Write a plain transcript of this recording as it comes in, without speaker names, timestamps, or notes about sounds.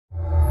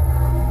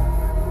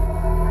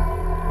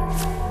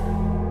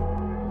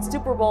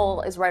Super Bowl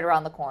is right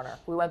around the corner.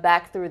 We went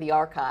back through the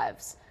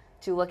archives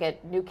to look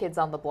at New Kids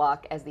on the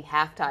Block as the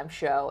halftime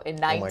show in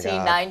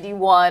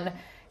 1991.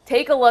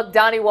 Take a look,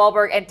 Donnie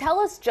Wahlberg, and tell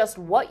us just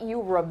what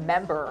you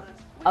remember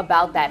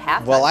about that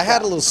halftime Well, I show.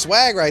 had a little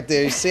swag right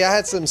there. You see, I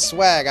had some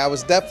swag. I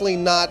was definitely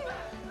not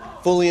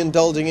fully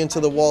indulging into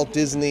the Walt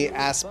Disney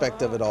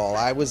aspect of it all.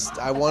 I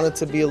wanted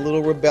to be a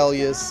little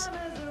rebellious.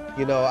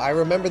 You know, I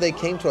remember they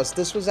came to us.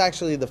 This was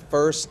actually the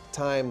first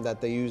time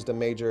that they used a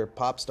major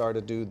pop star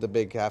to do the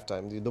big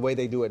halftime, the way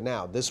they do it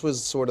now. This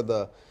was sort of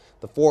the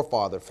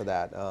forefather for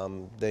that.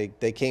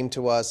 They came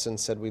to us and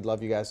said, we'd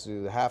love you guys to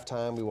do the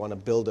halftime. We want to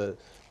build a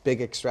big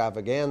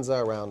extravaganza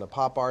around a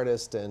pop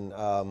artist. And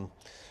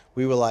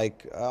we were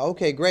like,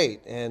 okay,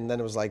 great. And then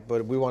it was like,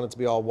 but we want it to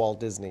be all Walt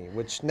Disney,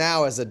 which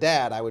now as a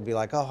dad, I would be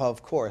like, oh,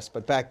 of course.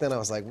 But back then I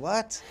was like,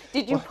 what?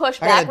 Did you push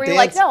back? Were you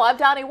like, no, I'm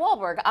Donnie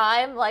Wahlberg.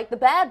 I'm like the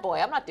bad boy.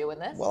 I'm not doing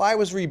this. Well, I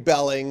was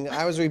rebelling.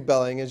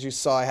 As you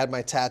saw, I had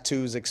my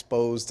tattoos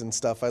exposed and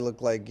stuff. I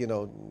looked like, you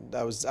know,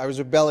 I was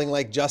rebelling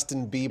like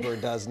Justin Bieber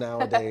does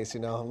nowadays,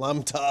 you know.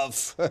 I'm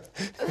tough.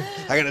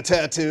 I got a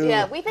tattoo.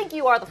 Yeah, we think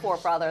you are the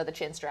forefather of the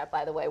chin strap,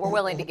 by the way. We're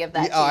willing to give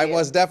that to you. I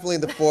was definitely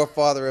the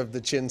forefather of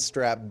the chin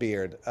strap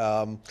beard.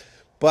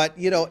 But,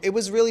 you know, it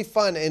was really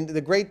fun. And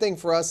the great thing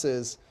for us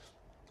is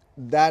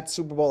that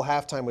Super Bowl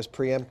halftime was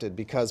preempted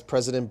because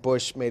President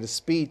Bush made a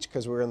speech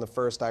because we were in the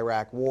first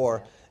Iraq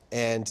war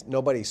and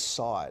nobody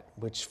saw it,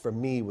 which for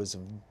me was a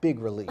big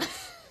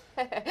relief.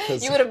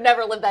 You would have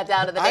never lived that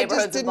down in the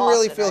neighborhoods I just didn't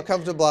really feel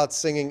comfortable out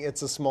singing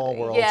It's a Small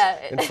World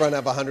in front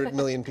of 100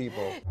 million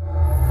people.